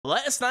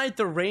Last night,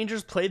 the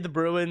Rangers played the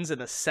Bruins in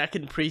the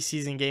second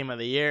preseason game of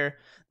the year.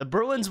 The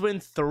Bruins win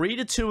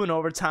 3-2 in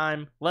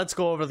overtime. Let's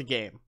go over the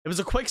game. It was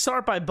a quick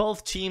start by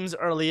both teams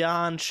early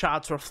on.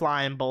 Shots were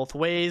flying both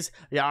ways.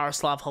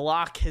 Jaroslav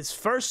Halak, his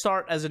first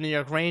start as a New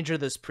York Ranger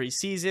this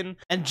preseason,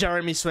 and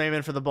Jeremy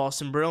Swayman for the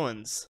Boston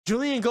Bruins.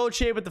 Julien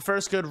Gauthier with the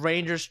first good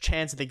Rangers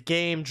chance of the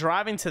game,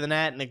 driving to the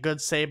net and a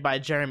good save by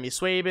Jeremy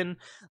Swayman.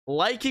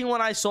 Liking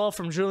what I saw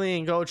from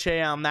Julien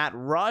Gauthier on that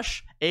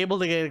rush, able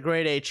to get a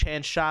grade A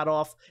chance shot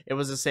off. It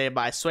was a save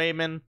by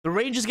Swayman. The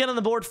Rangers get on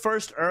the board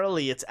first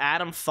early. It's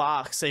Adam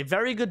Fox. A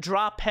very good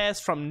drop pass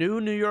from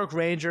New York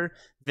Ranger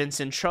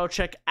Vincent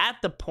Trocheck at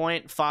the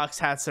point. Fox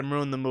had some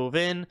room to move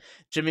in.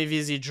 Jimmy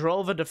Vesey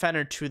drove a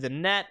defender to the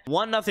net.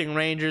 1-0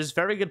 Rangers.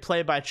 Very good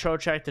play by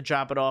Trocheck to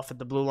drop it off at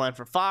the blue line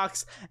for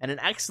Fox. And an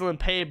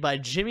excellent play by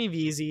Jimmy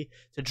Vesey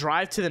to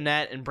drive to the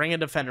net and bring a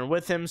defender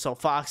with him, so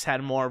Fox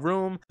had more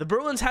room. The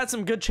Bruins had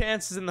some good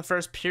chances in the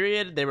first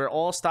period. They were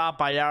all stopped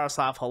by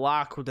Jaroslav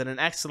Halak, who did an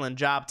excellent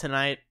job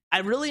tonight. I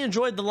really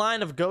enjoyed the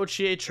line of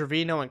Gauthier,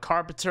 Trevino, and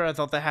Carpenter. I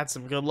thought they had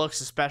some good looks,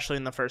 especially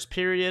in the first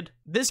period.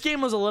 This game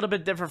was a little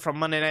bit different from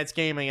Monday night's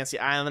game against the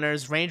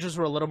Islanders. Rangers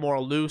were a little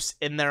more loose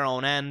in their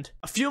own end.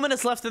 A few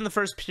minutes left in the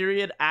first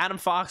period, Adam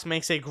Fox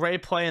makes a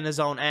great play in his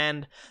own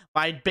end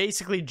by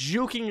basically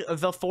juking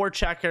the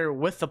forechecker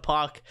with the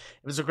puck.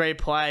 It was a great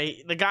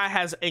play. The guy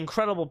has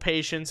incredible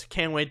patience.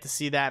 Can't wait to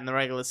see that in the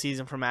regular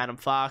season from Adam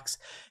Fox.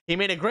 He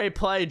made a great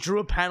play, drew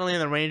a penalty,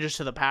 and the Rangers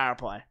to the power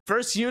play.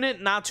 First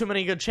unit, not too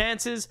many good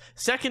chances.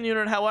 Second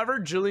unit, however,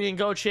 Julien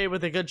Gauthier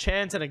with a good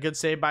chance and a good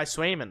save by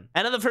Swayman.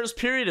 End of the first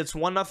period, it's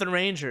 1-0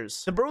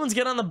 Rangers. The Bruins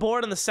get on the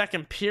board in the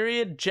second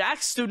period. Jack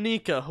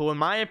Studnicka, who in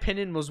my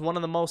opinion was one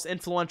of the most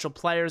influential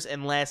players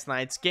in last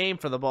night's game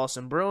for the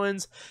Boston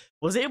Bruins,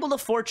 was able to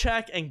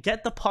forecheck and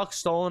get the puck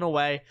stolen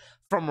away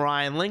from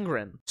Ryan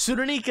Lindgren.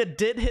 Studnicka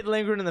did hit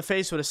Lindgren in the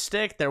face with a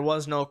stick. There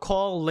was no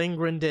call.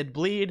 Lindgren did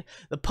bleed.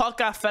 The puck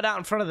got fed out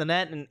in front of the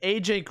net, and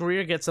AJ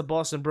Greer gets the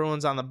Boston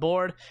Bruins on the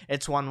board.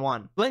 It's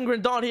 1-1.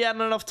 Lindgren thought he had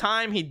enough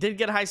time. He did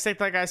get high stick,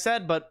 like I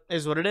said, but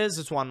is what it is.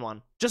 It's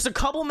 1-1. Just a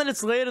couple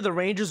minutes later, the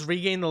Rangers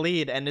regain the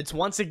lead, and it's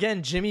once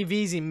again Jimmy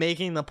Vesey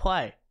making the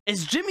play.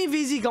 Is Jimmy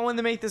Vesey going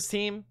to make this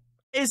team?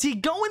 Is he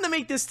going to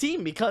make this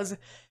team? Because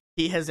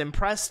he has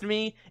impressed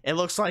me. It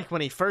looks like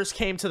when he first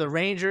came to the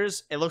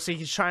Rangers, it looks like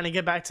he's trying to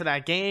get back to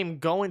that game,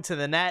 going to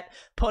the net,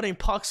 putting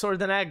pucks toward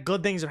the net.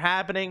 Good things are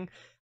happening.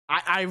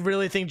 I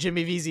really think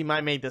Jimmy Vesey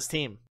might make this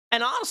team.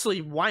 And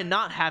honestly, why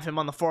not have him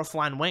on the fourth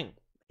line wing?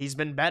 He's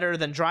been better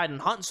than Dryden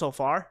Hunt so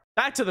far.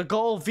 Back to the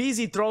goal.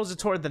 Vesey throws it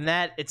toward the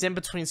net. It's in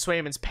between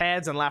Swayman's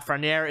pads, and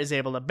Lafreniere is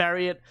able to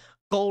bury it.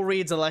 Goal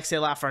reads Alexis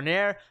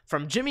Lafreniere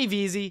from Jimmy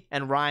Vesey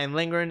and Ryan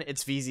Lindgren.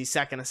 It's Vesey's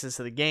second assist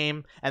of the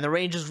game, and the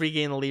Rangers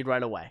regain the lead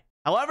right away.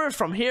 However,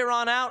 from here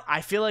on out,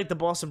 I feel like the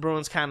Boston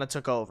Bruins kind of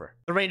took over.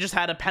 The Rangers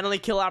had a penalty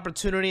kill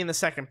opportunity in the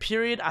second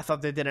period. I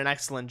thought they did an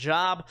excellent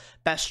job.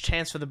 Best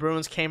chance for the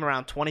Bruins came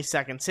around 20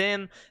 seconds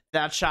in.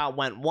 That shot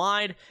went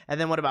wide, and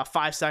then with about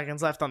 5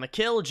 seconds left on the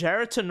kill,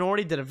 Jarrett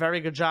Tenorti did a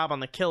very good job on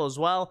the kill as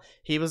well.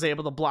 He was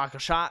able to block a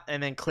shot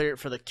and then clear it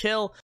for the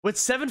kill. With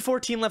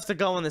 7:14 left to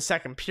go in the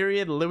second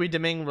period, Louis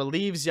Domingue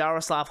relieves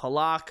Jaroslav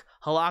Halak.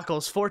 Halak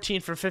goes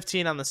 14 for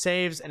 15 on the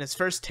saves and his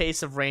first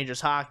taste of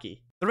Rangers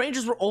hockey. The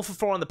Rangers were 0 for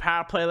 4 on the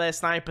power play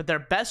last night, but their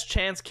best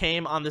chance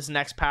came on this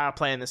next power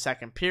play in the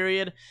second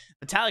period.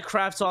 Vitaly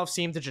Kravtsov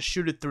seemed to just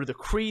shoot it through the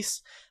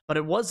crease, but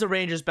it was the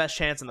Rangers' best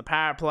chance in the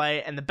power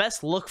play and the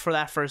best look for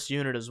that first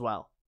unit as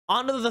well.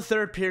 On to the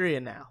third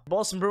period now. The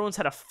Boston Bruins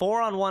had a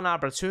 4-on-1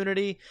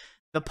 opportunity.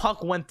 The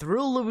puck went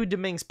through Louis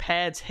Domingue's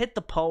pads, hit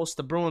the post.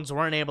 The Bruins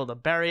weren't able to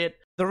bury it.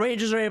 The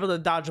Rangers are able to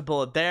dodge a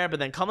bullet there, but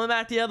then coming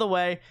back the other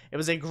way, it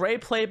was a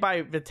great play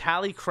by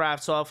Vitaly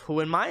Kravtsov, who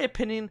in my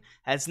opinion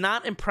has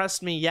not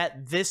impressed me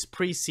yet this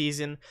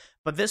preseason,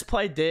 but this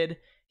play did.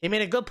 He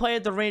made a good play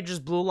at the Rangers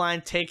blue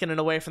line, taking it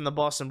away from the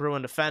Boston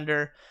Bruin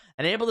defender,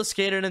 and able to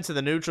skate it into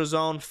the neutral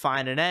zone,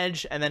 find an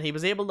edge, and then he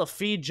was able to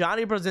feed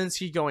Johnny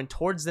Brodzinski going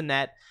towards the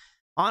net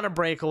on a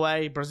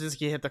breakaway.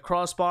 Brodzinski hit the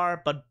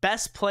crossbar, but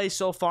best play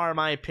so far in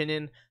my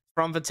opinion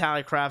from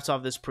Vitaly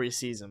Kravtsov this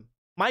preseason.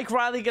 Mike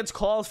Riley gets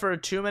called for a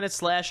 2-minute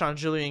slash on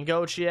Julien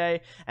Gauthier,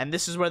 and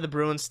this is where the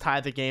Bruins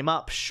tie the game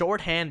up,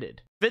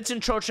 shorthanded.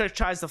 Vincent Trocheck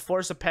tries to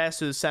force a pass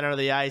to the center of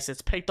the ice.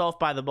 It's picked off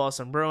by the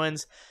Boston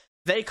Bruins.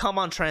 They come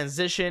on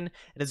transition.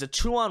 It is a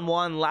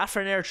 2-on-1.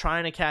 Lafreniere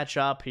trying to catch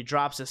up. He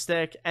drops a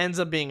stick. Ends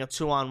up being a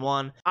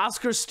 2-on-1.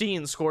 Oscar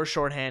Steen scores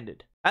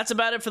shorthanded. That's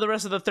about it for the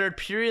rest of the third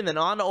period. Then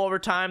on to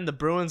overtime, the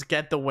Bruins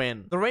get the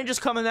win. The Rangers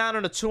coming down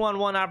on a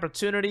 2-on-1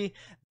 opportunity.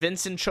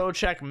 Vincent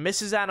Trocheck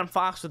misses Adam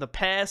Fox with a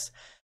pass.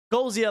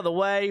 Goes the other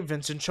way.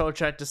 Vincent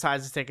Trocheck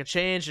decides to take a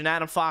change, and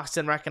Adam Fox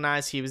didn't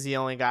recognize he was the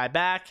only guy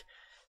back.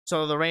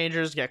 So the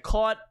Rangers get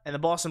caught, and the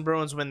Boston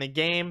Bruins win the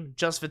game.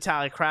 Just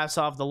Vitaly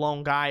Kravtsov, the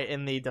lone guy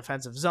in the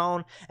defensive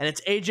zone. And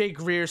it's AJ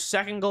Greer's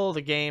second goal of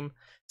the game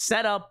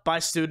set up by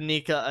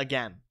Studnicka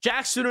again.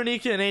 Jack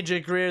Studnicka and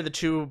AJ Greer, the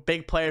two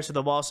big players for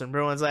the Boston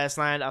Bruins last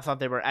night. I thought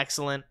they were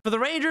excellent. For the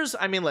Rangers,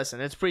 I mean, listen,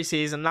 it's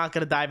preseason. I'm not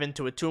going to dive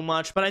into it too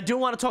much, but I do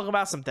want to talk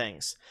about some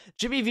things.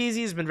 Jimmy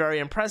Vesey has been very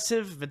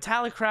impressive.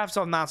 Vitaly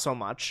Kravtsov, not so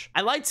much.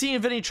 I liked seeing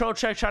Vinny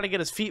Trocheck try to get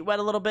his feet wet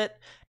a little bit.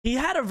 He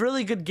had a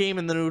really good game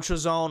in the neutral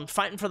zone,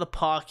 fighting for the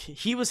puck.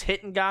 He was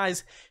hitting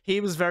guys.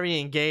 He was very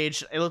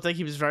engaged. It looked like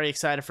he was very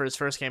excited for his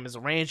first game as a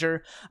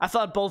Ranger. I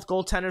thought both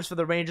goaltenders for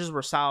the Rangers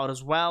were solid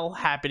as well.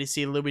 Happy to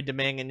see Louis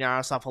Domingue and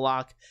Jaroslav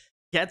Halak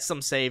get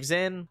some saves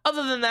in.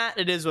 Other than that,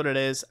 it is what it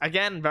is.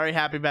 Again, very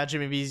happy about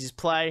Jimmy Vesey's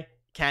play.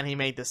 Can he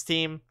make this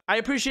team? I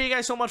appreciate you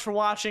guys so much for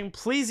watching.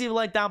 Please leave a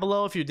like down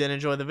below if you did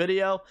enjoy the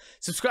video.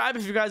 Subscribe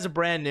if you guys are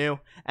brand new,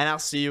 and I'll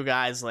see you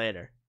guys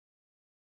later.